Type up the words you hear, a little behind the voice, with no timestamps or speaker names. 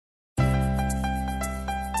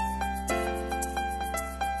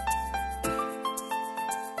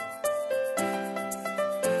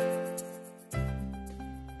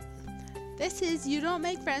This is You Don't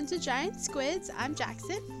Make Friends with Giant Squids. I'm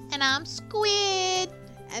Jackson. And I'm Squid.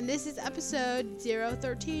 And this is episode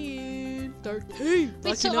 013. 13! Wait,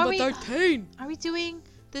 Lucky number 13! Are we doing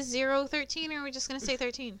the 013 or are we just going to say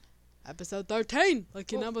 13? Episode 13!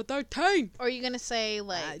 Lucky number 13! Or are you going to say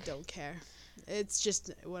like... I don't care. It's just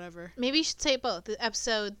whatever. Maybe you should say both.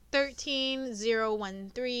 Episode 13,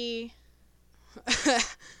 013.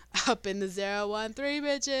 Up in the 013,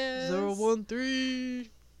 bitches. 013.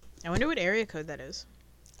 I wonder what area code that is.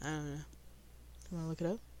 I don't know. You want to look it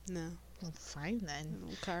up? No. Well, fine then. I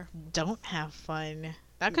don't care. Don't have fun.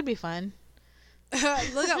 That could be fun. Look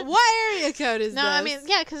at what area code is No, this? I mean,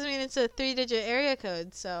 yeah, because, I mean, it's a 3-digit area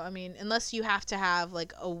code. So, I mean, unless you have to have,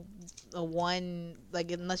 like, a 1,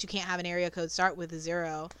 like, unless you can't have an area code start with a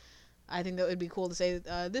 0, I think that would be cool to say,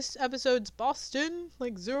 this episode's Boston,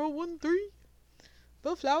 like, 013,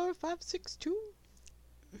 Bellflower 562.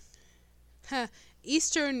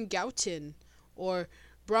 Eastern Gauten, or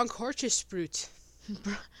Bronchorchesbrut.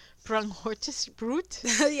 Bronchorchesbrut?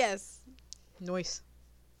 Yes. Nice.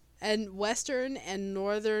 And Western and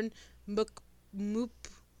Northern Malganga.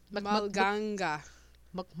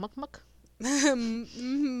 Muck.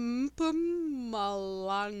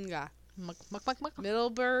 Malanga. Muck.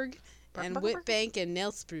 Middleburg and Whitbank and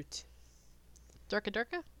Nailsprut.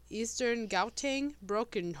 Durka. Eastern Gauteng,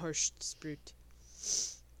 Brokenhorstbrut.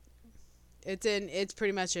 It's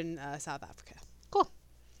pretty much in South Africa. Cool.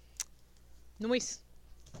 Nice.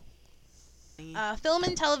 Film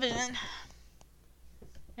and television.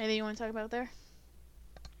 Anything you want to talk about there?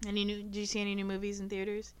 Did you see any new movies in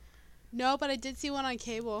theaters? No, but I did see one on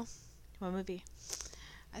cable. What movie?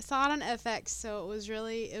 I saw it on FX, so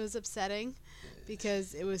it was upsetting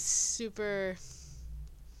because it was super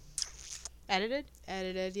Edited,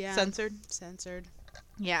 yeah. Censored.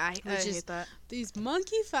 Yeah, I hate that. These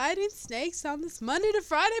monkey fighting snakes on this Monday to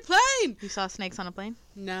Friday plane. You saw snakes on a plane?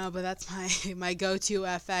 No, but that's my go-to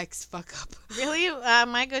FX fuck up. Really?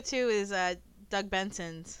 My go-to is Doug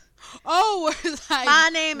Benson's. Oh, we're like, my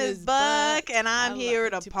name is Buck, and I'm here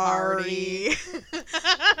to party.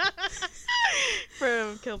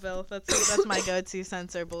 From Kill Bill. That's my go-to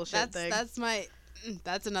censor bullshit thing.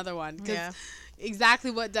 That's another one. Yeah. Exactly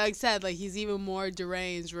what Doug said. Like, he's even more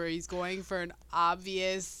deranged, where he's going for an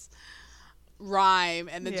obvious rhyme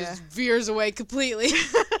and then just veers away completely.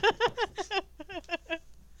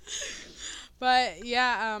 But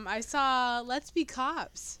yeah, I saw Let's Be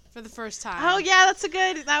Cops for the first time. Oh yeah,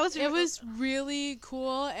 It was really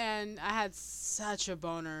cool, and I had such a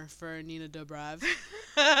boner for Nina Dobrev.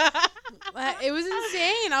 It was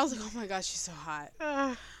insane. I was like, oh my gosh, she's so hot.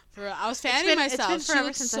 I was fanning myself. It's been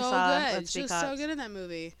forever since I saw good. She was so good in that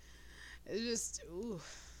movie. It was just, ooh,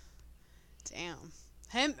 damn.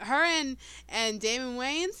 Her and Damon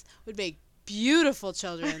Wayans would make beautiful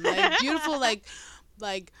children. Like beautiful, like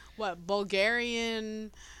what,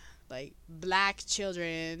 Bulgarian, like black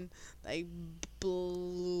children, like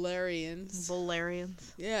Bulgarians.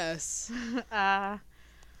 Yes.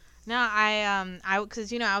 No, I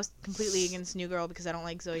because I was completely against New Girl because I don't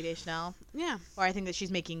like Zooey Deschanel. Yeah. Or I think that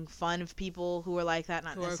she's making fun of people who are like that,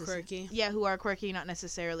 who are quirky. Yeah, who are quirky, not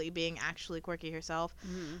necessarily being actually quirky herself.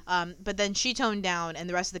 Mm-hmm. But then she toned down, and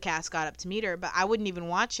the rest of the cast got up to meet her. But I wouldn't even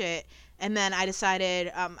watch it. And then I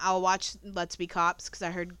decided I'll watch Let's Be Cops because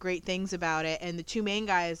I heard great things about it, and the two main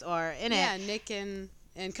guys are in it. Yeah, Nick and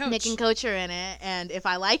Coach. Nick and Coach are in it, and if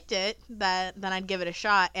I liked it, then I'd give it a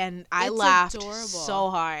shot. And I laughed so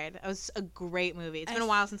hard. It was a great movie. It's been a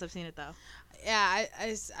while since I've seen it, though. Yeah,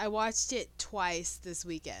 I watched it twice this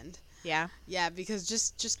weekend. Yeah? Yeah, because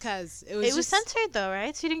just because it was censored, though,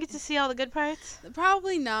 right? So you didn't get to see all the good parts?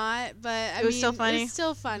 Probably not, but I mean, still funny. It's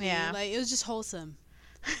still funny. Yeah. Like, it was just wholesome.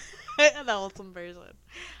 The wholesome version.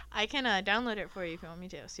 I can download it for you if you want me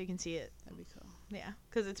to, so you can see it. That'd be cool. Yeah,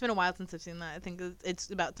 because it's been a while since I've seen that. I think it's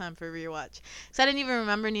about time for a rewatch. Because I didn't even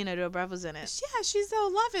remember Nina Dobrev was in it. Yeah, she's the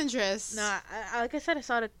love interest. No, like I said, I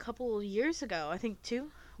saw it a couple years ago. I think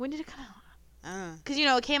 2. When did it come out? Because,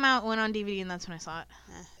 it came out, went on DVD, and that's when I saw it.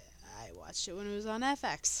 I watched it when it was on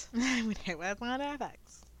FX. When it was on FX.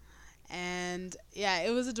 And, yeah,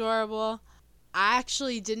 it was adorable. I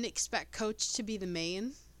actually didn't expect Coach to be the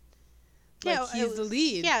main. Like, yeah, he's the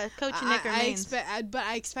lead. Yeah, Coach and Nick are mains. But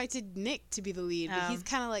I expected Nick to be the lead. But he's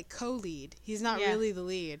kind of like co-lead. He's not really the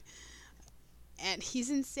lead. And he's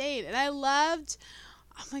insane. And I loved...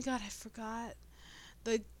 Oh, my God, I forgot.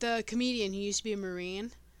 The comedian who used to be a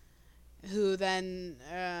Marine. Who then...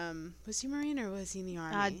 was he Marine or was he in the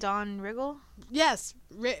Army? Don Riggle? Yes,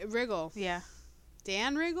 Riggle. Yeah.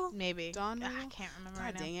 Dan Riggle? Maybe. Don Riggle? I can't remember God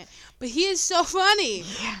right now. dang it. But he is so funny.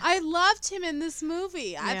 Yeah. I loved him in this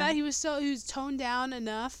movie. I thought he was toned down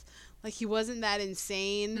enough. Like, he wasn't that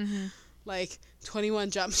insane, like, 21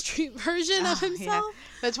 Jump Street version of himself. Yeah.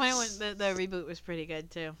 But the reboot was pretty good,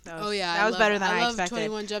 too. That was better than I expected.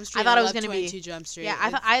 21 Jump Street. I thought it was going to be 22 Jump Street.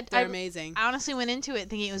 Yeah, they're amazing. I honestly went into it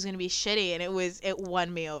thinking it was going to be shitty, and it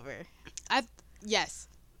won me over. Yes.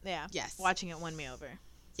 Yeah. Yes. Watching it won me over.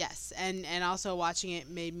 Yes, and also watching it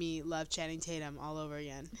made me love Channing Tatum all over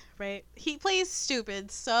again. Right? He plays stupid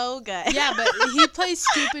so good. Yeah, but he plays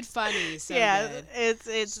stupid funny so good.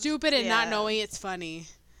 It's stupid and not knowing it's funny.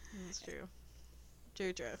 That's true.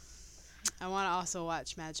 True. I want to also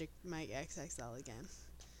watch Magic Mike XXL again.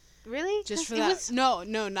 Really? Just for that? No,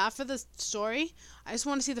 not for the story. I just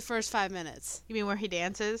want to see the first 5 minutes. You mean where he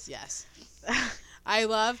dances? Yes. I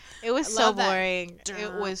love. It was so boring.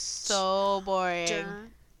 It was so boring.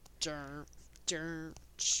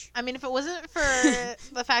 I mean, if it wasn't for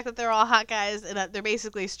the fact that they're all hot guys and that they're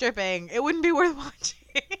basically stripping, it wouldn't be worth watching.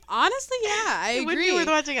 Honestly, yeah, I agree. It wouldn't be worth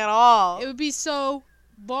watching at all. It would be so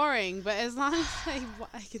boring, but as long as I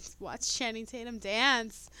can watch Channing Tatum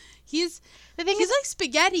dance, he's like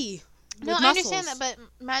spaghetti. No, I understand that, but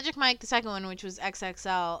Magic Mike, the second one, which was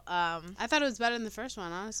XXL, I thought it was better than the first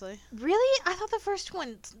one, honestly. Really? I thought the first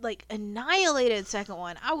one, like, annihilated the second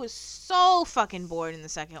one. I was so fucking bored in the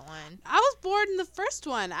second one. I was bored in the first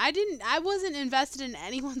one. I wasn't invested in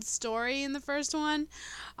anyone's story in the first one.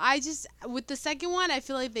 With the second one, I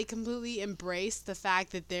feel like they completely embraced the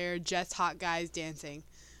fact that they're just hot guys dancing.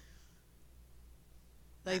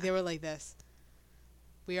 Like, they were like this.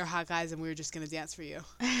 We are hot guys and we're just going to dance for you.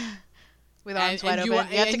 With arms wide open. You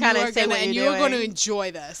have to kind of say what you're doing. And you're going to enjoy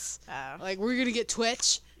this. Oh. Like, we're going to get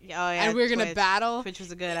Twitch. Oh, yeah. And we're going to battle. Twitch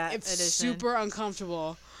was a good addition. It's super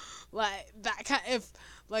uncomfortable. Like, that kind of,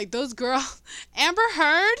 like, those girls. Amber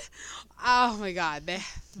Heard. Oh, my God.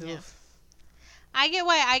 Yeah. I get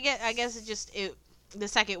why. I guess the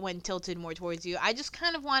second one tilted more towards you. I just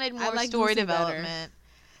kind of wanted more story development. Better.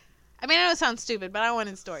 I mean, I know it sounds stupid, but I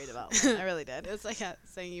wanted story development. I really did. It's like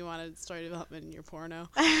saying you wanted story development in your porno.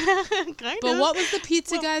 Kind of. But what was the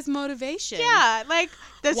pizza guy's motivation? Yeah, like,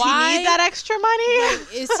 does he need that extra money?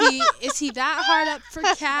 Like, is he that hard up for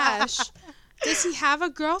cash? Does he have a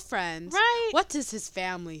girlfriend? Right. What does his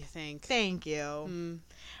family think? Thank you. And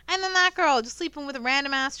then that girl just sleeping with a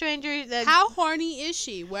random ass stranger. How horny is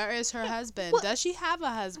she? Where is her husband? Does she have a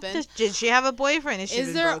husband? Did she have a boyfriend? Is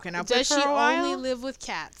she broken up with for a while? Does she only live with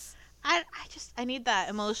cats? I need that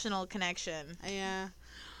emotional connection. Yeah.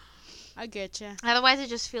 I get you. Otherwise, it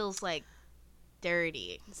just feels like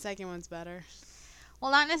dirty. The second one's better. Well,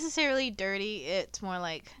 not necessarily dirty. It's more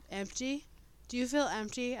like empty. Do you feel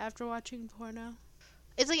empty after watching porno?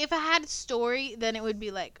 It's like if it had a story, then it would be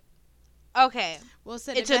like, okay, well, it's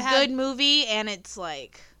a good movie, and it's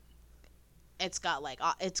like, it's got like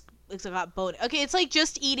it's got bone. Okay, it's like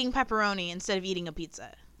just eating pepperoni instead of eating a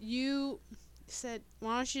pizza. You said,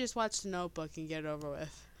 why don't you just watch The Notebook and get it over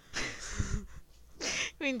with?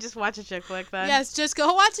 We can just watch a chick flick then. Yes, just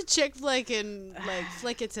go watch a chick flick and like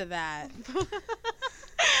flick it to that.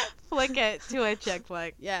 Flick it to a chick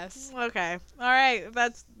flick. Yes. Okay. All right.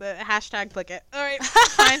 That's the hashtag flick it. All right.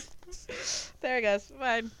 Fine. There it goes.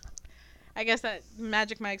 Fine. I guess that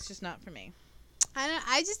Magic Mike's just not for me.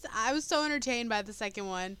 I was so entertained by the second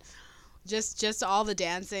one. Just all the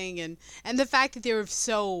dancing and the fact that they were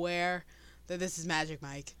so aware that this is Magic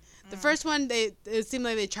Mike. The first one, it seemed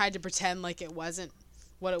like they tried to pretend like it wasn't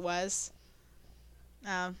what it was.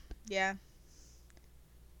 Yeah.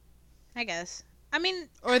 I guess. I mean...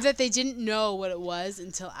 Or that they didn't know what it was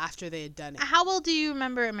until after they had done it. How well do you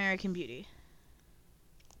remember American Beauty?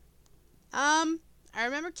 I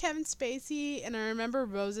remember Kevin Spacey, and I remember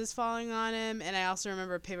roses falling on him, and I also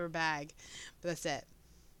remember a paper bag. But that's it.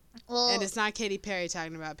 Well, and it's not Katy Perry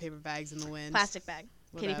talking about paper bags in the wind. Plastic bag.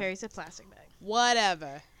 Katy Perry said plastic bag.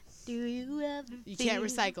 Whatever. Do you ever You can't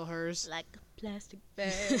recycle hers. Like a plastic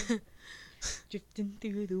bag. Drifting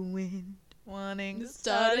through the wind. Wanting to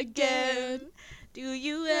start again. Do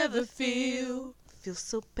you ever feel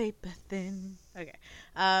so paper thin? Okay.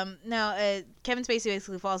 Kevin Spacey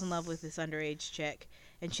basically falls in love with this underage chick.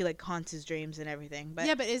 And she, like, haunts his dreams and everything. But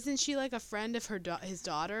yeah, but isn't she, like, a friend of his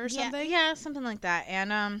daughter or something? Yeah, something like that.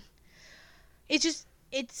 And,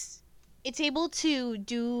 it's able to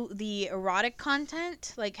do the erotic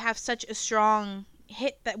content, like, have such a strong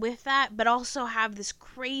hit with that, but also have this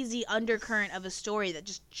crazy undercurrent of a story that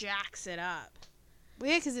just jacks it up.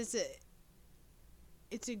 Well, yeah, because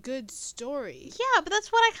it's a good story. Yeah, but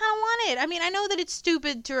that's what I kind of wanted. I mean, I know that it's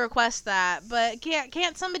stupid to request that, but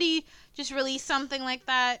can't somebody just release something like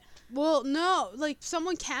that? Well, no. Like,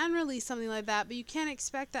 someone can release something like that, but you can't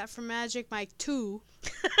expect that from Magic Mike 2.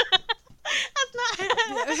 That's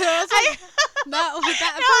not... No, for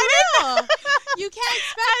real. You can't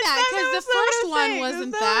expect that because the first one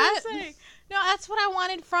wasn't that. No, that's what I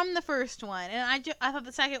wanted from the first one, and I thought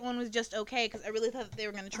the second one was just okay because I really thought that they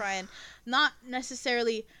were gonna try and not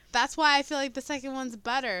necessarily. That's why I feel like the second one's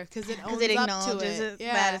better because it owns up to it.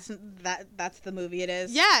 Yeah, that's the movie. It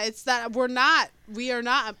is. Yeah, it's that we are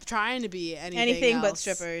not trying to be anything else. But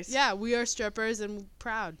strippers. Yeah, we are strippers and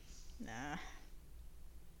proud. Nah,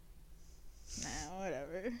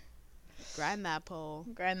 whatever. Grind that pole.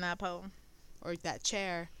 Or that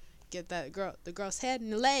chair. Get the girl's head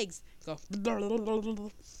and the legs. Go.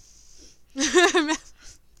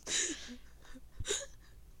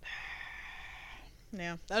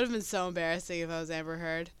 Yeah. That would have been so embarrassing if I was Amber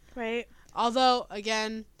Heard. Right. Although,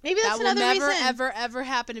 again, maybe that's that will never, reason. ever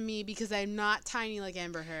happen to me because I'm not tiny like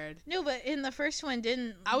Amber Heard. No, but in the first one,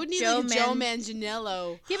 I would need Joe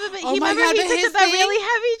Manganiello. Yeah, but he picked up that really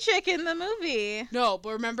heavy chick in the movie. No,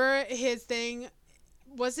 but remember his thing.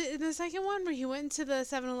 Was it in the second one where he went into the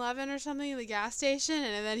 7-Eleven or something, the gas station,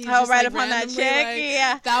 and then he just right upon that chick?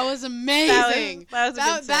 Yeah, that was amazing.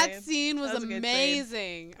 That scene was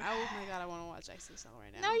amazing. Oh my god, I want to watch XXL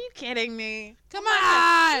right now. No, are you kidding me? Come on!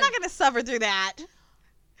 I'm not gonna suffer through that.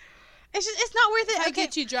 It's not worth it. I'll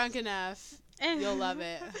get you drunk enough. You'll love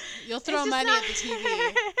it. You'll throw money at the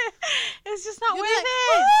TV. It's just not worth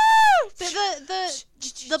it.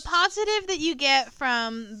 The positive that you get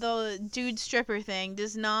from the dude stripper thing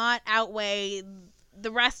does not outweigh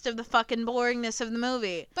the rest of the fucking boringness of the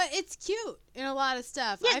movie. But it's cute in a lot of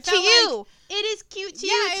stuff. Yeah, to you. It is cute to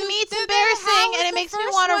you. To me, it's embarrassing, and it makes me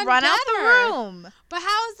want to run out the room. But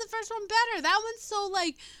how is the first one better? That one's so,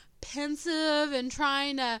 like, pensive and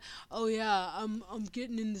trying to, oh yeah, I'm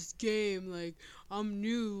getting in this game, like I'm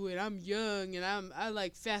new and I'm young and I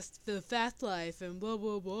like the fast life and blah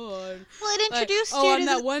blah blah. Well, it introduced like, you I'm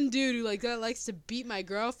that one dude who like that likes to beat my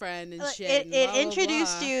girlfriend and shit. It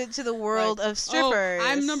introduced you to the world of strippers. Oh,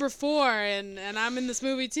 I'm number 4 and I'm in this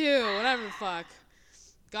movie too. Whatever the fuck.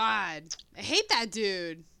 God, I hate that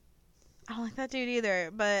dude. I don't like that dude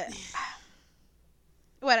either, but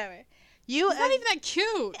whatever. He's not even that cute.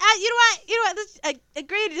 You know what?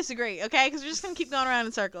 Agree to disagree, okay? Because we're just going to keep going around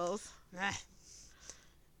in circles.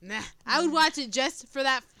 Nah. I would watch it just for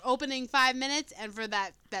that opening 5 minutes and for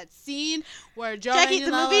that scene where Joe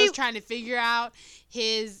Manganiello is trying to figure out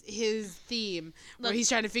his theme. Where he's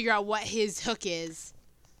trying to figure out what his hook is.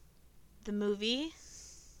 The movie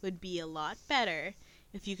would be a lot better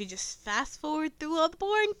if you could just fast forward through all the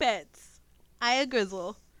boring bits. I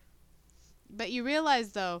grizzle. But you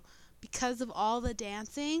realize, though, because of all the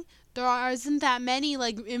dancing, there isn't that many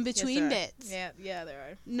like in between bits. Yeah, there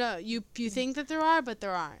are. No, you think that there are, but there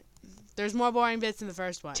aren't. There's more boring bits in the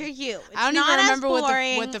first one. To you, I don't even remember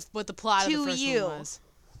what the plot of the first one was.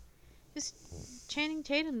 Just Channing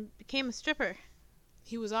Tatum became a stripper.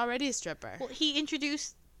 He was already a stripper. Well, he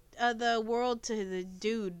introduced the world to the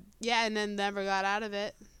dude. Yeah, and then never got out of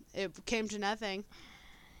it. It came to nothing.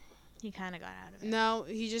 He kind of got out of it. No,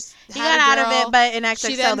 he got out of it, but in XXL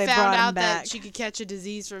she then they found brought out him back. that she could catch a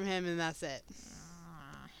disease from him, and that's it.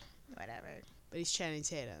 Whatever. But he's Channing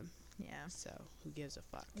Tatum. Yeah. So who gives a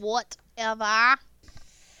fuck? Whatever.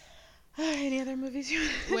 Any other movies you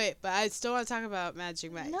want? Wait, but I still want to talk about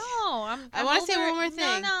Magic Mike. No, I want to say one more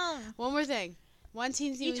thing. No. One more thing. One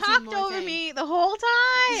teen You talked over me the whole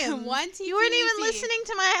time. You weren't even listening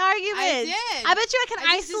to my argument. I did. I bet you I could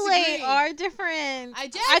isolate our different. I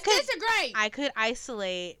disagree. I could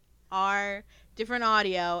isolate our different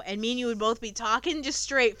audio, and me and you would both be talking just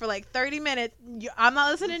straight for like 30 minutes. I'm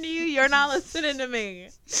not listening to you. You're not listening to me.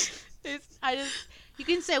 You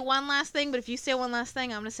can say one last thing, but if you say one last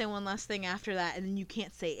thing, I'm gonna say one last thing after that, and then you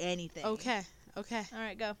can't say anything. Okay. All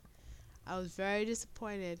right, go. I was very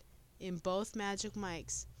disappointed in both Magic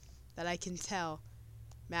Mikes that I can tell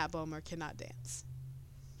Matt Bomer cannot dance.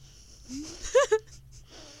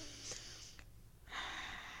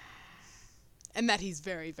 And that he's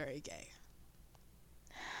very, very gay.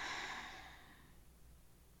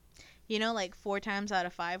 You know, like 4 times out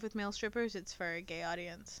of 5 with male strippers, it's for a gay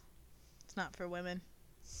audience. It's not for women.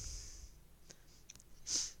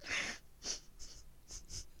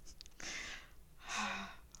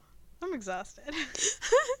 I'm exhausted.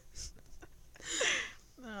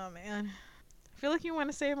 Oh, man. I feel like you want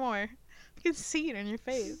to say more. I can see it on your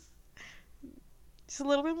face. Just a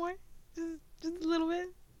little bit more? Just a little bit?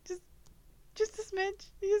 Just a smidge?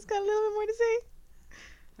 You just got a little bit more to say?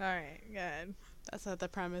 Alright, good. That's not the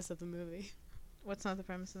premise of the movie. What's not the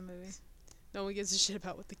premise of the movie? No one gives a shit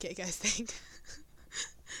about what the gay guys think.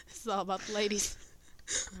 This is all about the ladies.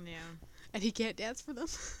 Yeah. And he can't dance for them.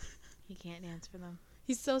 He can't dance for them.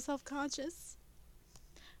 He's so self-conscious.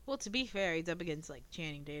 Well, to be fair, he's up against like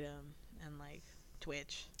Channing Tatum and like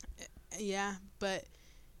Twitch. Yeah, but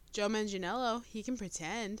Joe Manganiello, he can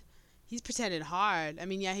pretend. He's pretended hard. I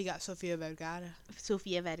mean, yeah, he got Sofia Vergara.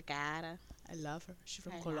 I love her. She's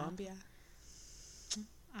from Colombia.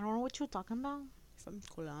 I don't know what you're talking about. From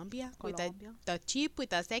Colombia. With the chip with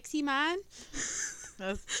the sexy man.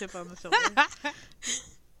 That's chip on the shoulder.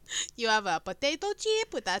 You have a potato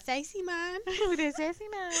chip with a sexy man. With a sexy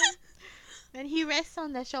man. And he rests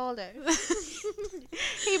on the shoulder.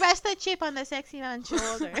 He rests the chip on the sexy man's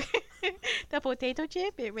shoulder. The potato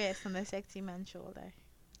chip, it rests on the sexy man's shoulder.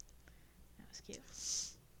 That was cute.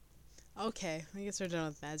 Okay, I guess we're done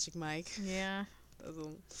with Magic Mike. Yeah. That was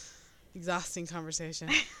an exhausting conversation.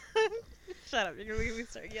 Shut up, you're going to make me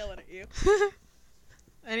start yelling at you.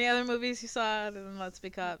 Any other movies you saw other than Let's Be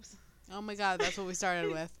Cops? Oh my god, that's what we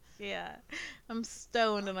started with. Yeah. I'm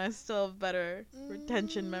stoned and I still have better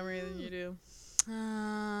retention memory than you do.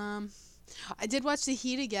 I did watch The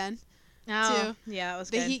Heat again. Oh, too. Yeah, that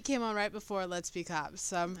was good. The Heat came on right before Let's Be Cops,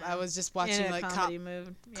 so I was just watching in a like comedy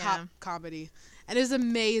mood. cop comedy, and it was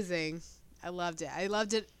amazing. I loved it. I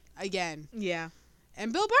loved it again. Yeah.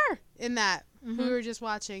 And Bill Burr in that. Mm-hmm. We were just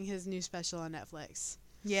watching his new special on Netflix.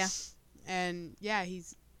 Yeah. And yeah,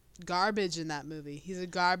 he's garbage in that movie. He's a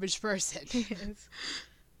garbage person. He is.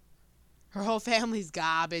 Her whole family's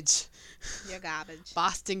garbage. You're garbage.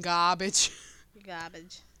 Boston garbage. You're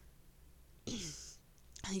garbage.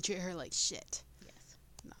 And he treat her like shit. Yes.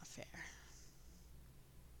 Not fair.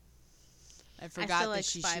 I forgot that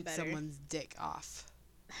she shoots someone's dick off.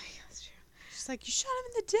 That's true. She's like, you shot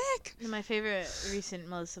him in the dick. My favorite recent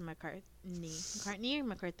Melissa McCarthy. McCartney or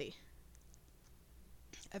McCarthy?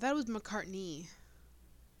 I thought it was McCartney.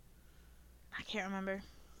 I can't remember.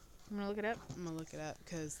 I'm gonna look it up. I'm gonna look it up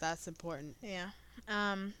because that's important. Yeah.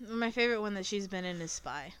 My favorite one that she's been in is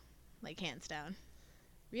Spy, like hands down.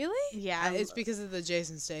 Really? Yeah. It's because of the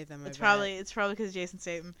Jason Statham. It's probably because of Jason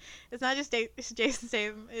Statham. It's not just Jason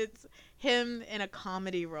Statham. It's him in a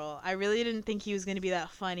comedy role. I really didn't think he was gonna be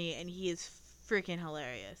that funny, and he is freaking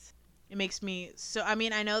hilarious. It makes me so. I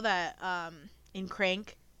mean, I know that in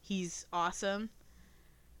Crank he's awesome,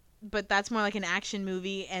 but that's more like an action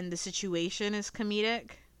movie, and the situation is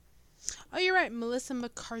comedic. Oh, you're right. Melissa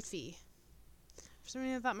McCarthy. For some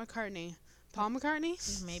reason, I thought McCartney. Paul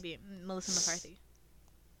McCartney? Maybe. Melissa McCarthy.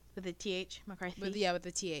 With the TH, McCarthy. With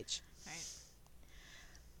the TH. Right.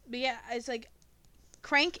 But yeah, it's like,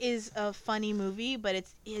 Crank is a funny movie, but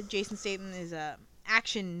Jason Statham is a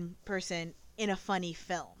action person in a funny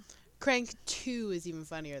film. Crank 2 is even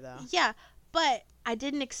funnier, though. Yeah, but I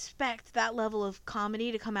didn't expect that level of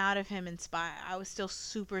comedy to come out of him in Spy. I was still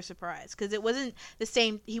super surprised because it wasn't the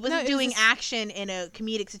same. He wasn't doing action in a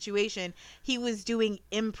comedic situation. He was doing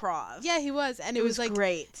improv. Yeah, he was, and it was like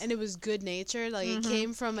great, and it was good natured. Like it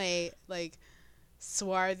came from a like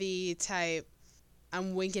swarthy type.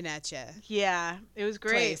 I'm winking at you. Yeah, it was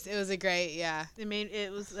great. Place. It was a great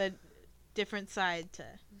It was a different side to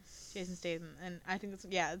Jason Statham, and I think it's a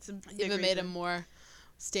big even made him more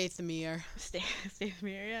Stathamier.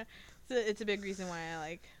 Stathamier, yeah. It's a big reason why I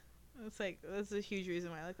like. That's a huge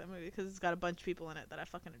reason why I like that movie because it's got a bunch of people in it that I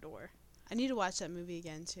fucking adore. I need to watch that movie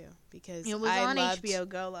again too because it was on HBO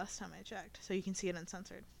Go last time I checked, so you can see it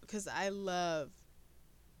uncensored. Because I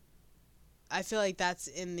feel like that's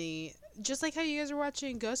in the just like how you guys were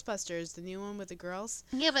watching Ghostbusters, the new one with the girls.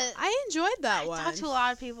 Yeah, but I enjoyed that one. I talked to a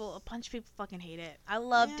lot of people. A bunch of people fucking hate it. I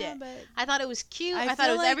loved it. But I thought it was cute. I thought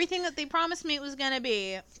it was like everything that they promised me it was gonna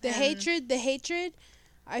be. The hatred.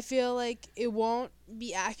 I feel like it won't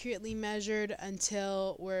be accurately measured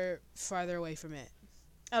until we're farther away from it.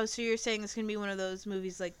 Oh, so you're saying it's going to be one of those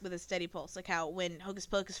movies like with a steady pulse, like how when Hocus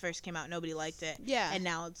Pocus first came out, nobody liked it. Yeah. And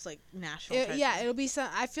now it's like national treasure. Yeah, it'll be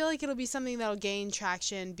I feel like it'll be something that'll gain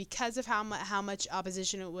traction because of how much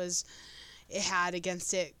opposition it had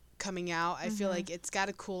against it coming out. I feel like it's got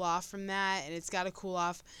to cool off from that, and it's got to cool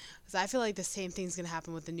off because I feel like the same thing's going to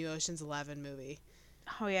happen with the new Ocean's 11 movie.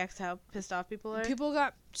 Oh, yeah, because how pissed off people are? People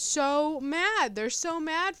got so mad. They're so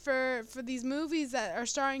mad for these movies that are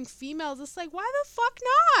starring females. It's like, why the fuck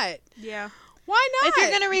not? Yeah. Why not? If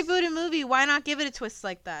you're going to reboot a movie, why not give it a twist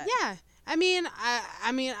like that? Yeah. I mean,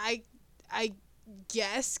 I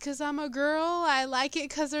guess because I'm a girl, I like it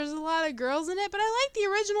because there's a lot of girls in it, but I like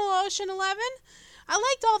the original Ocean 11. I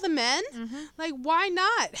liked all the men. Mm-hmm. Like, why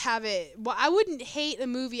not have it? Well, I wouldn't hate a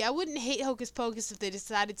movie. I wouldn't hate Hocus Pocus if they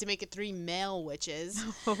decided to make it 3 male witches.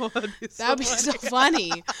 That That would be so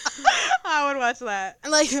funny. I would watch that.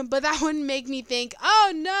 Like, but that wouldn't make me think,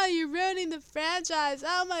 oh no, you're ruining the franchise.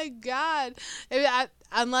 Oh my god.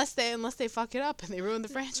 Unless they fuck it up and they ruin the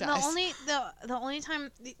franchise. The only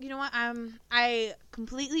time, you know what, I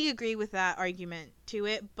completely agree with that argument to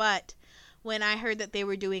it, but when I heard that they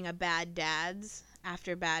were doing a Bad Dads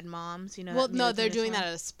after Bad Moms, you know. Well, no, they're doing that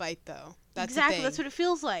out of spite, though. That's exactly. That's what it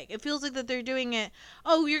feels like. It feels like that they're doing it.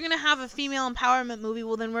 Oh, you're gonna have a female empowerment movie.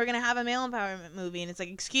 Well, then we're gonna have a male empowerment movie, and it's like,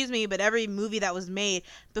 excuse me, but every movie that was made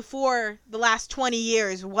before the last 20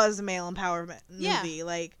 years was a male empowerment movie. Yeah.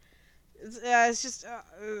 Like, it's just.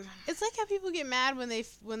 It's like how people get mad when they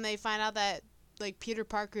find out that like Peter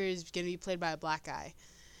Parker is gonna be played by a black guy,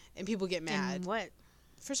 and people get mad. And what?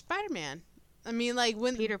 For Spider-Man. I mean, like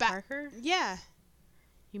when Peter Parker? Yeah.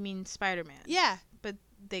 You mean Spider-Man? Yeah. But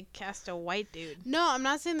they cast a white dude. No, I'm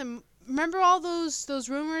not saying remember all those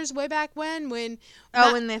rumors way back when when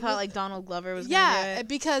they thought like Donald Glover was gonna do it?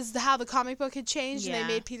 Because how the comic book had changed and they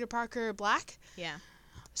made Peter Parker black. Yeah.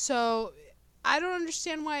 So I don't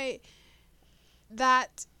understand why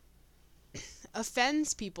that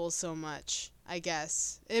offends people so much, I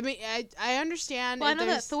guess. I mean, I understand. Well, I know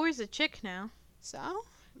that Thor's a chick now. So?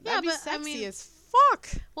 That'd be but sexy I mean, as fuck.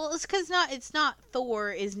 Well, it's because it's not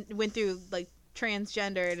Thor went through like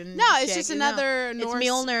transgendered and no, it's just another Norse. It's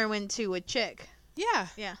Mjolnir went to a chick. Yeah.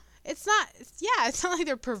 Yeah. It's not. Yeah, it's not like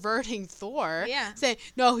they're perverting Thor. Yeah. Saying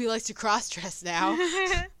no, he likes to cross dress now.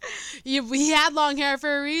 He had long hair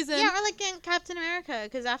for a reason. Yeah, or like in Captain America,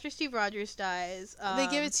 because after Steve Rogers dies, they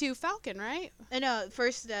give it to Falcon, right? No,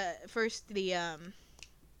 first the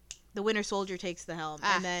Winter Soldier takes the helm,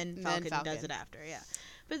 and then Falcon does it after. Yeah.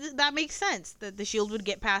 But that makes sense, that the shield would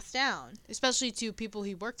get passed down. Especially to people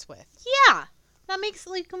he worked with. Yeah. That makes,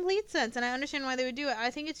 like, complete sense, and I understand why they would do it.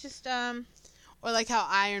 I think it's just, Or like how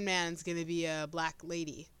Iron Man's gonna be a black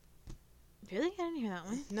lady. Really? I didn't hear that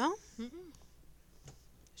one. No? Mm-mm. I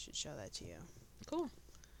should show that to you. Cool.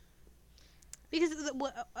 Because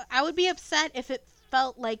I would be upset if it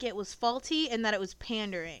felt like it was faulty and that it was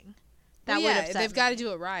pandering. That would upset they've me. got to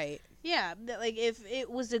do it right. Yeah, like if it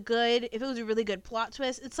was a really good plot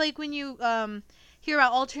twist. It's like when you hear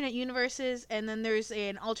about alternate universes, and then there's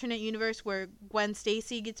an alternate universe where Gwen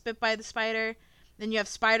Stacy gets bit by the spider, then you have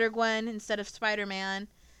Spider-Gwen instead of Spider-Man.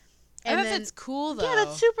 And that's cool though. Yeah,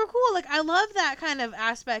 that's super cool. Like, I love that kind of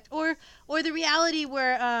aspect. Or the reality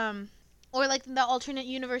where or like the alternate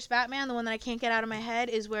universe Batman, the one that I can't get out of my head,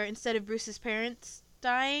 is where instead of Bruce's parents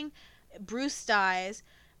dying, Bruce dies.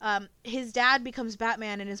 His dad becomes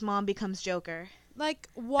Batman and his mom becomes Joker. Like,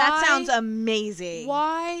 why? That sounds amazing.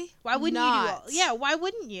 Why? Why wouldn't not? you do all? Yeah, why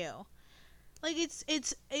wouldn't you? Like, it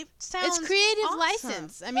sounds it's creative awesome.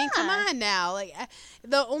 license. I mean, come on now. Like,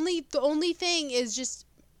 the only thing is just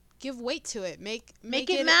give weight to it. Make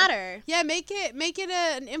it matter. Yeah, make it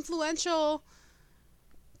an influential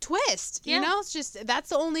twist. Yeah. You know, it's just that's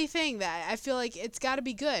the only thing that I feel like it's got to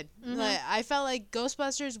be good. Mm-hmm. Like, I felt like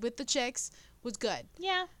Ghostbusters with the chicks was good.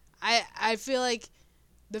 Yeah. I feel like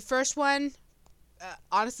the first one,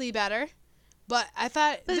 honestly, better. But I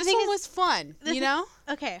thought this one was fun, you know?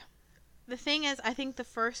 Okay. The thing is, I think the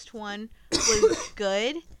first one was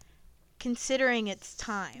good, considering its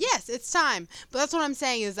time. Yes, it's time. But that's what I'm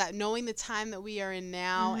saying, is that knowing the time that we are in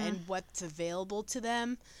now and what's available to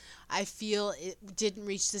them, I feel it didn't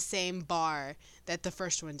reach the same bar that the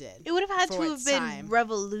first one did. It would have had to have been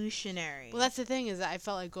revolutionary. Well, that's the thing, is that I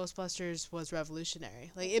felt like Ghostbusters was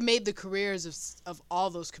revolutionary. Like, it made the careers of all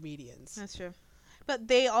those comedians. That's true. But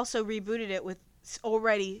they also rebooted it with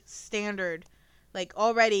already standard, like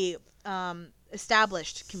already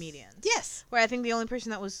established comedians. Yes. Where I think the only person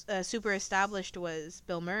that was super established was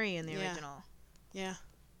Bill Murray in the original. Yeah.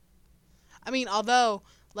 I mean, although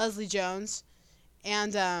Leslie Jones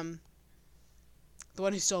and the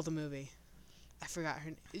one who stole the movie, I forgot her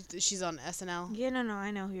name. She's on SNL. Yeah, no, I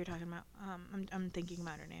know who you're talking about. I'm thinking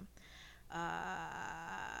about her name.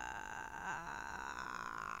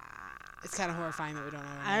 It's kind of horrifying that we don't know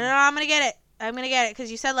her name. I don't know. I'm gonna get it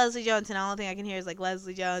because you said Leslie Jones, and the only thing I can hear is like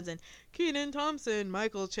Leslie Jones and Kenan Thompson,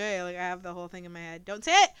 Michael Che. Like, I have the whole thing in my head. Don't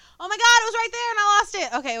say it. Oh my God, it was right there and I lost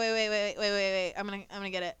it. Okay, wait. I'm gonna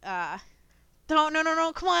get it. Don't.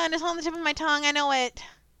 No. Come on, it's on the tip of my tongue. I know it.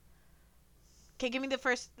 Okay, give me the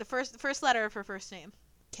first letter of her first name.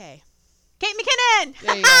 K. Kate McKinnon.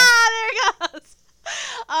 There you go. There it goes.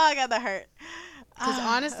 Oh God, that hurt. Because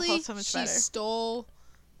honestly, so much she better. stole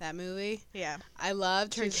that movie. Yeah. I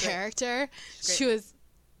loved her character. She She was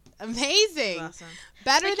amazing. Awesome.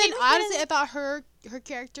 Better But than, Kate honestly, McKinnon- I thought her her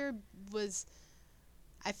character was,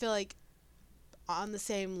 I feel like, on the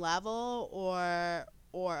same level or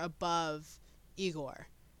above Igor.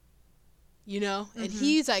 You know? And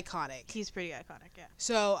he's iconic. He's pretty iconic, yeah.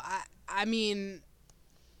 So, I mean...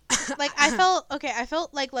 like, I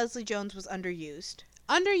felt like Leslie Jones was underused.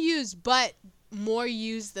 Underused, but more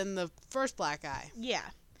used than the first black guy. Yeah.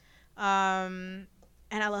 And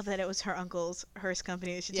I love that it was her uncle's hearse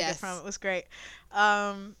company that she took it from. It was great.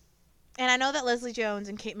 And I know that Leslie Jones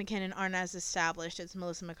and Kate McKinnon aren't as established as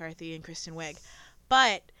Melissa McCarthy and Kristen Wiig,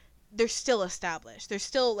 but they're still established. They're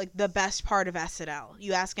still, like, the best part of SNL.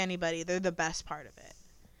 You ask anybody, they're the best part of it.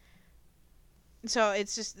 So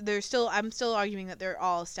it's just, I'm still arguing that they're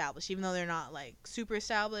all established, even though they're not, like, super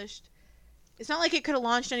established. It's not like it could have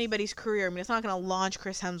launched anybody's career. I mean, it's not going to launch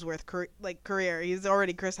Chris Hemsworth's career. He's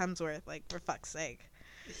already Chris Hemsworth, like, for fuck's sake.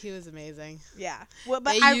 He was amazing. Yeah. Well,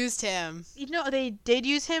 but they used him. You know, they did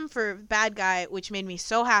use him for Bad Guy, which made me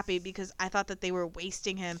so happy because I thought that they were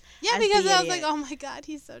wasting him. Yeah, because I was like, oh my God,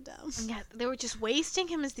 he's so dumb. Yeah, they were just wasting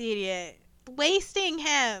him as the idiot. Wasting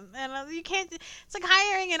him. And you can't, it's like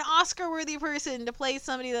hiring an Oscar-worthy person to play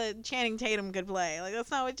somebody that Channing Tatum could play. Like,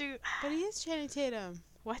 that's not what you... But he is Channing Tatum.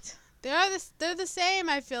 What? They're the same,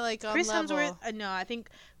 I feel like, on Chris level. Hemsworth, no, I think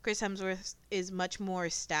Chris Hemsworth is much more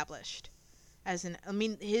established.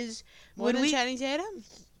 More than Channing Tatum?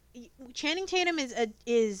 Channing Tatum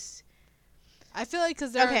is. I feel like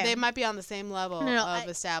because they might be on the same level of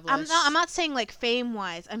established. I'm not saying like fame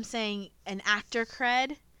wise. I'm saying an actor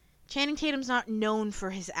cred. Channing Tatum's not known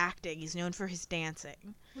for his acting. He's known for his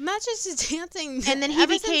dancing. Well, not just his dancing. And then he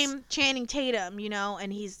became Channing Tatum, you know,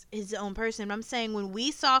 and he's his own person. But I'm saying when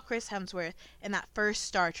we saw Chris Hemsworth in that first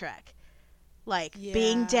Star Trek, like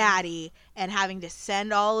being daddy and having to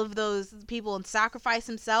send all of those people and sacrifice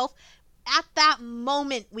himself, at that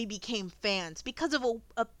moment we became fans because of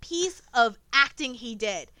a piece of acting he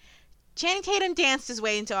did. Channing Tatum danced his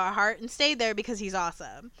way into our heart and stayed there because he's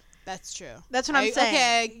awesome. That's true. That's what I'm saying.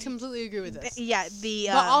 Okay, I completely agree with this. Yeah,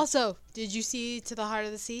 but also, did you see To the Heart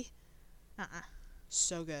of the Sea?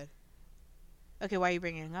 So good. Okay, why are you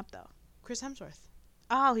bringing it up though? Chris Hemsworth.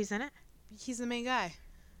 Oh, he's in it? He's the main guy.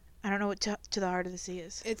 I don't know what To the Heart of the Sea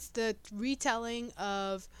is. It's the retelling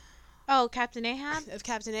of... Oh, Captain Ahab? Of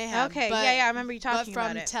Captain Ahab. Okay, yeah, I remember you talking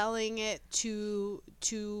about it. But from telling it to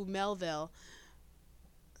Melville,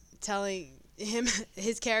 telling him,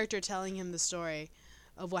 his character telling him the story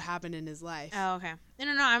of what happened in his life. Oh, okay.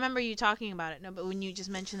 No, I remember you talking about it. No, but when you just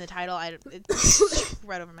mentioned the title, it's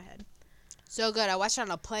right over my head. So good. I watched it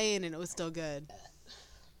on a plane and it was still good.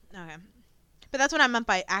 Okay. But that's what I meant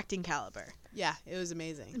by acting caliber. Yeah, it was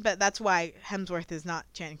amazing. But that's why Hemsworth is not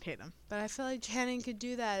Channing Tatum. But I feel like Channing could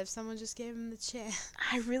do that if someone just gave him the chance.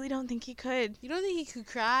 I really don't think he could. You don't think he could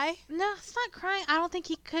cry? No, it's not crying. I don't think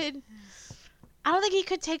he could. I don't think he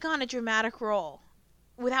could take on a dramatic role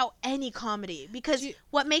without any comedy. Because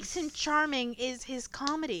what makes him charming is his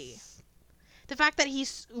comedy. The fact that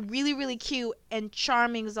he's really, really cute and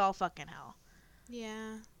charming is all fucking hell.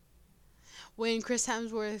 Yeah. When Chris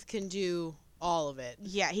Hemsworth can do all of it.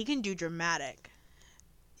 Yeah, he can do dramatic.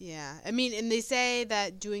 Yeah. I mean, and they say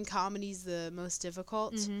that doing comedy's the most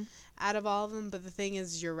difficult out of all of them, but the thing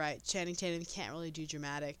is, you're right. Channing Tatum can't really do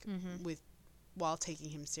dramatic while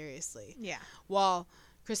taking him seriously. Yeah. While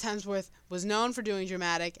Chris Hemsworth was known for doing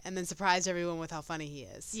dramatic and then surprised everyone with how funny he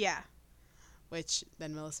is. Yeah. Which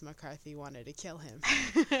then Melissa McCarthy wanted to kill him.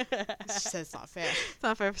 She said it's not fair. It's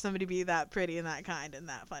not fair for somebody to be that pretty and that kind and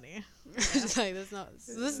that funny. Yeah. She's like, this is not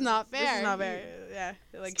fair. This is not fair. Yeah.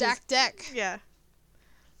 Like stacked deck. Yeah.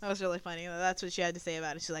 That was really funny. That's what she had to say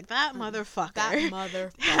about it. She's like, that motherfucker. That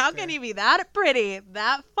motherfucker. How can he be that pretty,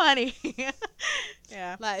 that funny?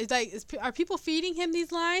 Yeah. Are people feeding him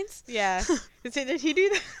these lines? Yeah. Did he do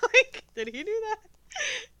that? Did he do that?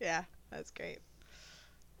 Yeah. That's great.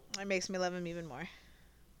 It makes me love him even more.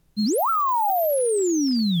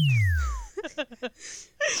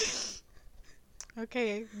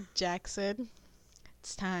 Okay, Jackson.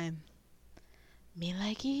 It's time. Me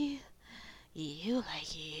likey, you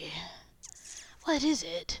likey. What is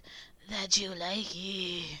it that you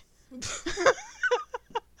likey?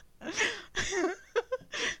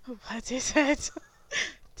 What is it?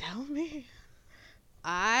 Tell me.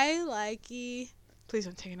 I likey. Please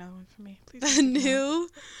don't take another one from me. Please. The new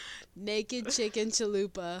naked chicken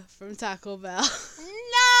chalupa from Taco Bell. No!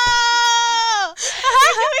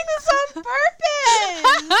 You're doing this on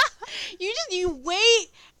purpose. You wait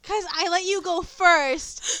because I let you go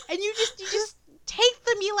first, and you just take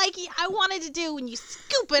the me likey I wanted to do, and you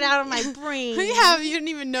scoop it out of my brain. Yeah, you didn't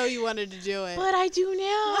even know you wanted to do it. But I do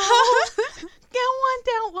now.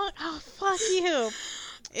 Don't want. Oh, fuck you.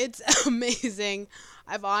 It's amazing.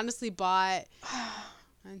 I've honestly bought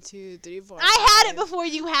 1, 2, 3, 4. I had it before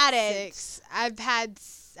you had it. 6.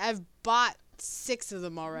 I've bought 6 of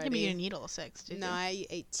them already. Yeah, but you didn't eat all 6, did you? No, I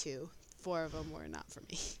ate 2. 4 of them were not for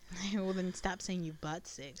me. Well, then stop saying you bought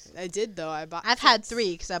 6. I did though. I've had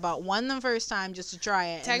 3 because I bought 1 the first time just to try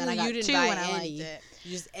it. Technically, and then I got you didn't 2 buy when I any. liked it.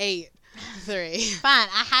 You just ate 3. Fine,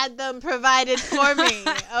 I had them provided for me.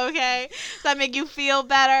 Okay, does that make you feel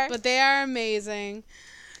better? But they are amazing.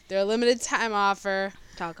 They're a limited time offer.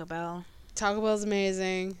 Taco Bell. Taco Bell's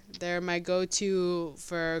amazing. They're my go-to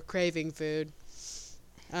for craving food.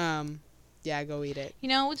 Yeah, go eat it. You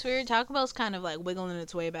know what's weird? Taco Bell's kind of like wiggling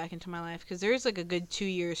its way back into my life because there's like a good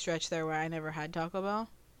 2-year stretch there where I never had Taco Bell.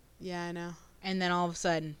 Yeah, I know. And then all of a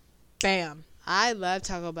sudden, bam. I love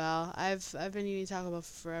Taco Bell. I've been eating Taco Bell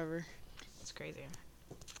for forever. It's crazy.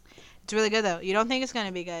 It's really good though. You don't think it's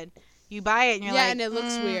gonna be good. You buy it and you're like, yeah, and it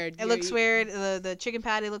looks weird. It looks weird. The chicken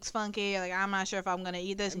patty looks funky. You're like, I'm not sure if I'm gonna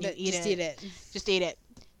eat this, and you eat just it. Eat it. Just eat it.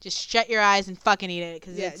 Just shut your eyes and fucking eat it.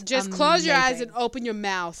 Cause it's just amazing. close your eyes and open your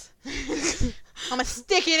mouth. I'm gonna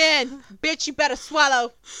stick it in. Bitch, you better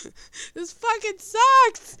swallow. This fucking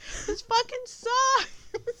sucks. This fucking sucks.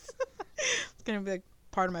 It's gonna be like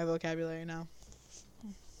part of my vocabulary now.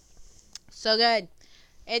 So good.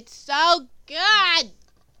 It's so good.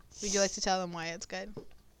 Would you like to tell them why it's good?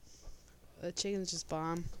 The chicken's just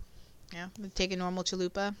bomb. Yeah. Take a normal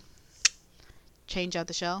chalupa. Change out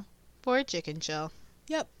the shell for a chicken shell.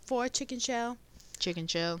 Yep, 4 chicken shell. Chicken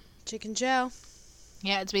shell. Chicken shell.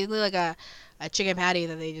 Yeah, it's basically like a chicken patty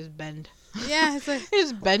that they just bend. Yeah, it's like they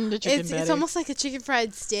just bend a chicken patty. It's almost like a chicken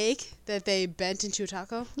fried steak that they bent into a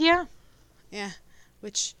taco. Yeah. Yeah,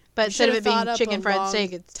 which. But instead of it being chicken fried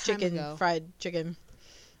steak, it's chicken fried chicken.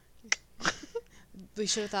 We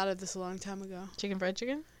should have thought of this a long time ago. Chicken fried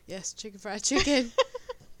chicken? Yes, chicken fried chicken.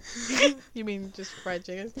 You mean just fried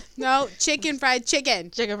chicken? No, chicken fried chicken.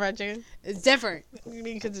 Chicken fried chicken? It's different. You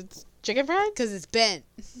mean because it's chicken fried? Because it's bent.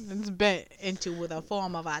 It's bent into the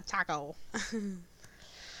form of a taco.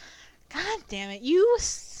 God damn it. You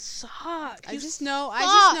suck. I just know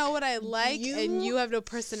what I like, and you have no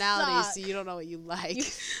personality, so you don't know what you like. You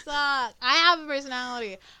suck. I have a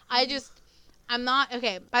personality. I'm not,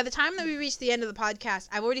 okay, by the time that we reach the end of the podcast,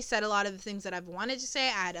 I've already said a lot of the things that I've wanted to say.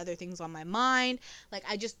 I had other things on my mind. Like,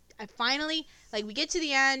 I finally, like, we get to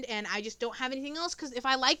the end, and I just don't have anything else, because if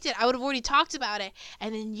I liked it, I would have already talked about it.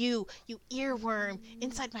 And then you earworm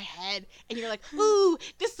inside my head, and you're like, ooh,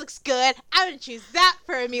 this looks good. I'm going to choose that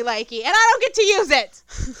for a me likey, and I don't get to use it.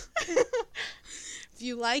 If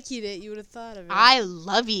you liked it, you would have thought of it. I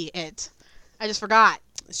love it. I just forgot.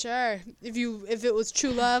 Sure. If it was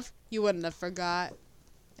true love, you wouldn't have forgot.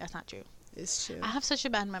 That's not true. It's true. I have such a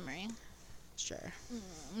bad memory. Sure.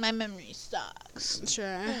 My memory sucks.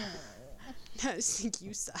 Sure. I just think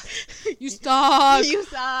you suck. You suck. You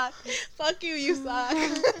suck. Fuck you, you suck.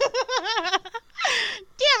 Damn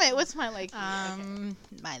it, what's my likey?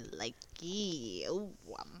 My likey. Oh,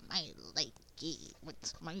 my likey.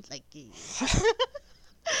 What's my likey?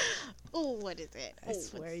 Oh, what is it? I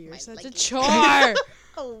swear you're such a likey? chore.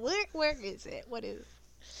 Oh, where is it? What is it?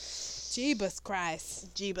 Jeebus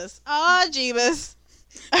Christ. Jeebus. Oh, Jeebus.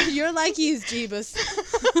 Your likey is Jeebus.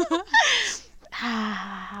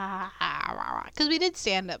 Because we did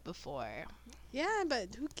stand up before. Yeah,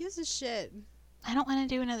 but who gives a shit? I don't want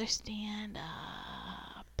to do another stand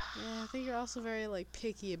up. Yeah, I think you're also very, like,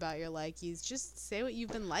 picky about your likies. Just say what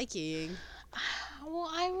you've been liking. Well,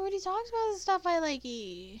 I already talked about the stuff I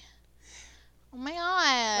likey. Oh my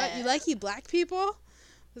god. What, you likey black people?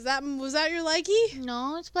 Was that your likey?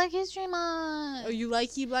 No, it's Black History Month. Oh, you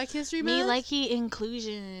likey Black History Month? Me likey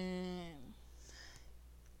inclusion.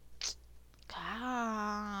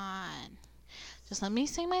 God. Just let me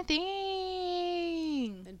say my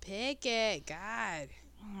thing. And pick it. God.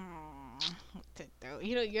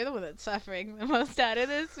 You know, you're the one that's suffering the most out of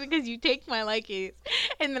this because you take my likies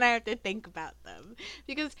and then I have to think about them.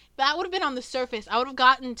 Because that would have been on the surface. I would have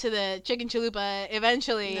gotten to the chicken chalupa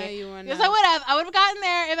eventually. No, you wouldn't. Because I would have gotten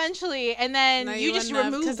there eventually, and then no, you just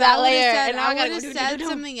removed that layer. And I would have said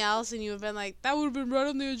something else, and you would have been like, that would have been right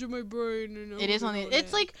on the edge of my brain. It is on the.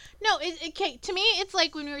 It's like no. To me, it's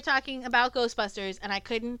like when we were talking about Ghostbusters, and I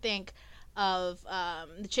couldn't think of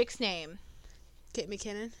the chick's name. Kate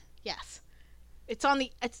McKinnon. Yes. It's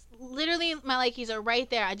literally my likies are right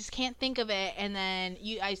there. I just can't think of it, and then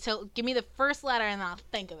so give me the first letter and I'll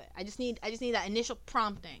think of it. I just need that initial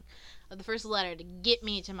prompting of the first letter to get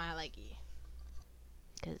me to my likey.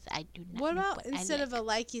 Because I do not. What about instead of a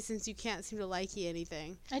likey, since you can't seem to likey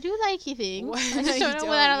anything? I do likey things. What? I just don't know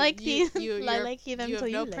whether I like these. You I likey them. You have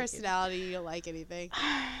no like personality. You don't like anything.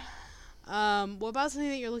 What about something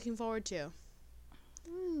that you're looking forward to?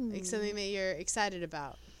 Like something that you're excited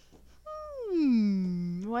about?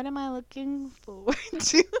 What am I looking forward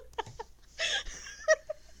to?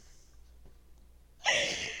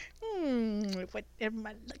 What am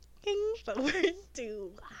I looking forward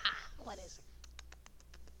to? What is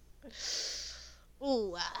it?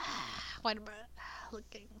 Ooh, what am I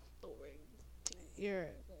looking forward to? You're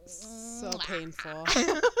so painful.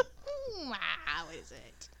 What is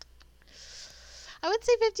it? I would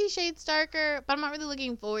say 50 Shades Darker, but I'm not really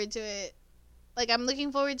looking forward to it. Like, I'm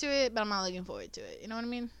looking forward to it, but I'm not looking forward to it. You know what I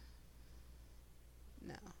mean?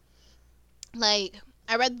 No. Like,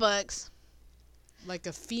 I read books. Like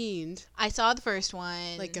a fiend. I saw the first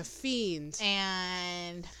one. Like a fiend.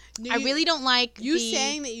 And I really don't like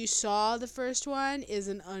saying that you saw the first one is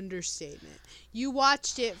an understatement. You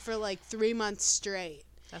watched it for like 3 months straight.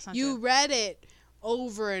 That's not You true. read it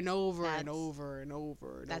over and over and over and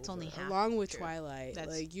over and that's over. only half along with true. Twilight.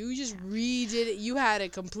 That's like, you just redid it. You had a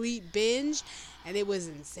complete binge, and it was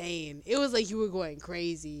insane. It was like you were going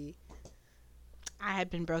crazy. I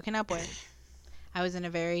had been broken up with. I was in a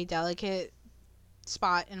very delicate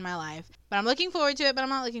spot in my life. But I'm looking forward to it, but I'm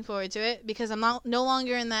not looking forward to it because I'm no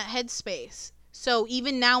longer in that headspace. So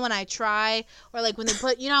even now when I try, or like when they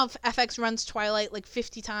put, you know how FX runs Twilight like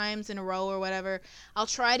 50 times in a row or whatever, I'll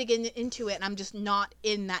try to get into it and I'm just not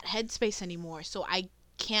in that headspace anymore. So I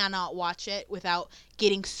cannot watch it without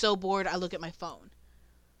getting so bored I look at my phone.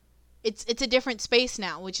 It's a different space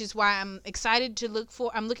now, which is why I'm excited to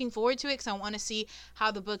I'm looking forward to it because I want to see how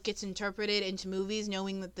the book gets interpreted into movies,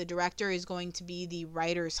 knowing that the director is going to be the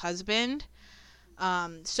writer's husband.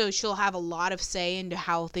 So she'll have a lot of say into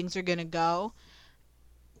how things are going to go.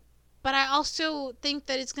 But I also think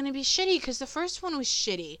that it's going to be shitty because the first one was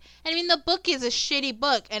shitty. I mean, the book is a shitty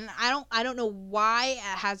book, and I don't know why it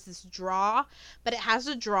has this draw, but it has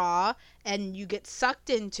a draw, and you get sucked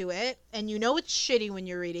into it, and you know it's shitty when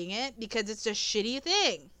you're reading it because it's a shitty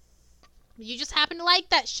thing. You just happen to like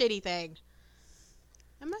that shitty thing.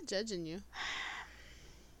 I'm not judging you.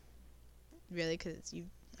 Really? Because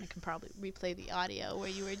I can probably replay the audio where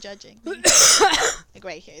you were judging. Like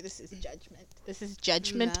right here. This is judgment. This is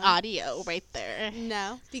judgment audio right there.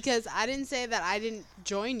 No, because I didn't say that I didn't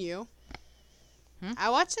join you. I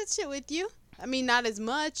watched that shit with you. I mean, not as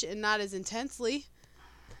much and not as intensely.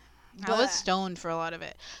 I was stoned for a lot of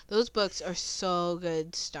it. Those books are so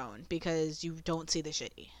good stoned because you don't see the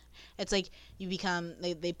shitty. It's like you become,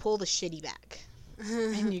 they pull the shitty back.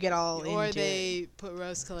 And you get all into it. Or they put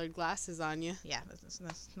rose-colored glasses on you. Yeah,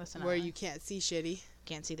 that's where you can't see shitty.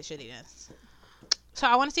 Can't see the shittiness. So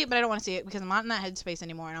I want to see it, but I don't want to see it because I'm not in that headspace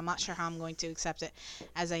anymore, and I'm not sure how I'm going to accept it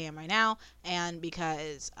as I am right now, and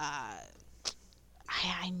because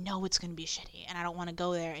I know it's going to be shitty, and I don't want to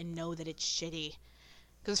go there and know that it's shitty.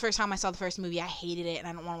 Because the first time I saw the first movie, I hated it, and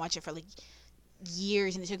I don't want to watch it for like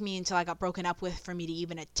years, and it took me until I got broken up with for me to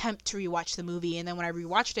even attempt to rewatch the movie. And then when I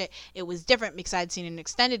rewatched it, it was different because I had seen an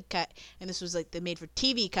extended cut, and this was like the made for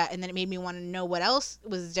TV cut, and then it made me want to know what else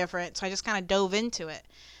was different, so I just kind of dove into it.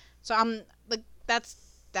 So I'm like, that's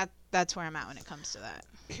where I'm at when it comes to that.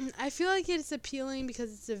 I feel like it's appealing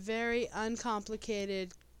because it's a very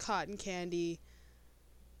uncomplicated cotton candy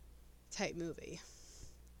type movie,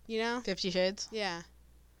 you know? 50 Shades? Yeah.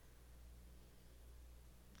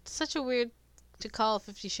 It's such a weird to call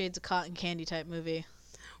 50 Shades a cotton candy type movie.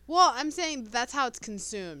 Well, I'm saying that's how it's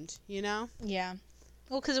consumed, you know? Yeah.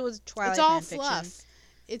 Well, because it was Twilight It's all fan fluff. fiction.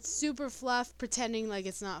 It's super fluff, pretending like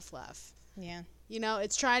it's not fluff. Yeah. You know,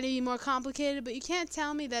 it's trying to be more complicated, but you can't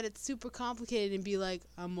tell me that it's super complicated and be like,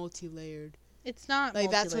 I'm multi-layered. It's not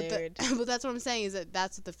like multi-layered. but that's what I'm saying is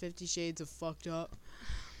that's what the 50 Shades of fucked up.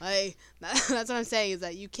 Like, that's what I'm saying is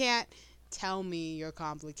that you can't tell me you're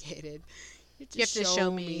complicated. You have to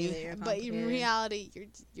show me that you're But in reality,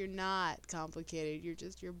 you're not complicated.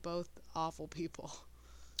 You're both awful people.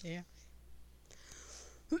 Yeah.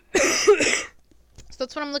 So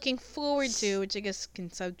that's what I'm looking forward to, which I guess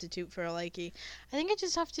can substitute for a likey. I think I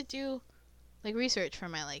just have to do like research for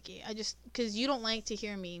my likey. Because you don't like to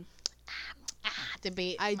hear me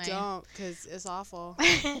debate. I don't, because it's awful.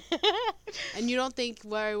 And you don't think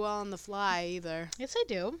very well on the fly either. Yes, I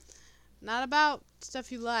do. Not about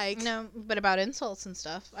stuff you like. No, but about insults and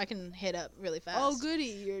stuff. I can hit up really fast. Oh,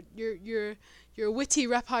 goody! Your witty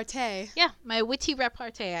repartee. Yeah, my witty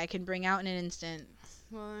repartee I can bring out in an instant.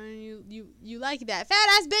 Well, you like that fat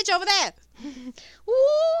ass bitch over there. Ooh,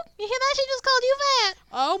 you hear that? She just called you fat.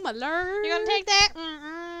 Oh my lord! You gonna take that?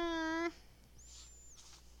 Mm-mm.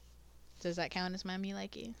 Does that count as my me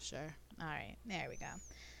likey? Sure. All right, there we go.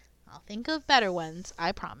 I'll think of better ones.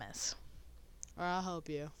 I promise. Or I'll help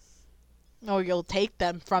you. Or you'll take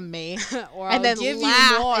them from me. Or and I'll then give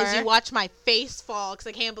laugh you more. as you watch my face fall because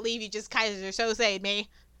I can't believe you just Kaiser Soze'd me.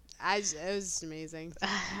 It was just amazing.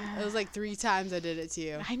 It was like 3 times I did it to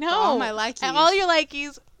you. I know. For all my likies. And all your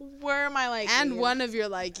likies were my likies. And one of your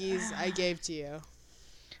likies I gave to you.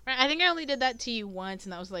 Right, I think I only did that to you once,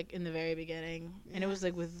 and that was like in the very beginning. Yeah. And it was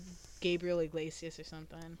like with Gabriel Iglesias or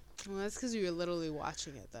something. Well, that's because you were literally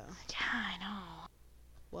watching it, though. Yeah, I know.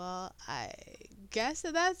 Well, I guess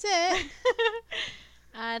that's it.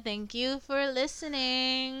 Thank you for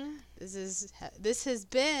listening. This has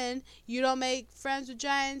been You Don't Make Friends with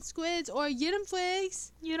Giant Squids or Yidam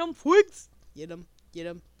Twigs. Yidam Twigs. Yidam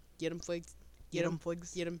Twigs. Yidam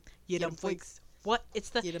Twigs. Yidam Twigs. What? It's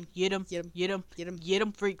the Yidam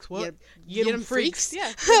freaks. What? Yidam freaks?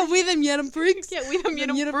 Yeah. We them Yidam freaks. Yeah, we them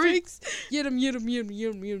Yidam freaks. Yidam.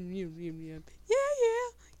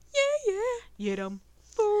 Yeah. Yidam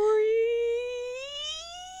freak.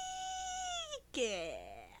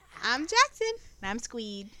 I'm Jackson. And I'm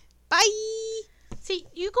Squeed. Bye. See,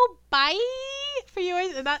 you go bye for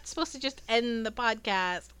yours, and that's supposed to just end the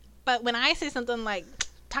podcast. But when I say something like,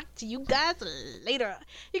 talk to you guys later,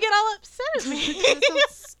 you get all upset at me. That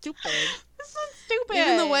sounds stupid. This sounds stupid.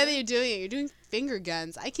 Even the way that you're doing finger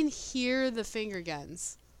guns. I can hear the finger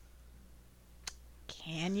guns.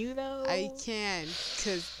 Can you, though? I can,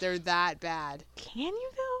 because they're that bad. Can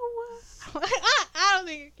you, though? I don't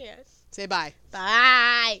think you can. Say bye.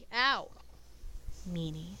 Bye. Ow.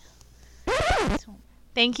 Meanie.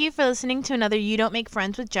 Thank you for listening to another You Don't Make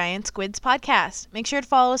Friends with Giant Squids podcast. Make sure to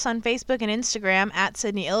follow us on Facebook and Instagram at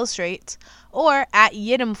Sydney Illustrates or at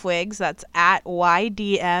Yidamfwigs, that's at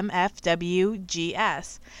YDMFWGS.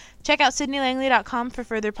 Check out sydneylangley.com for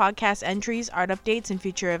further podcast entries, art updates, and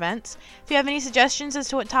future events. If you have any suggestions as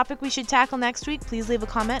to what topic we should tackle next week, please leave a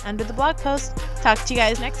comment under the blog post. Talk to you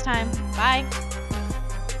guys next time. Bye.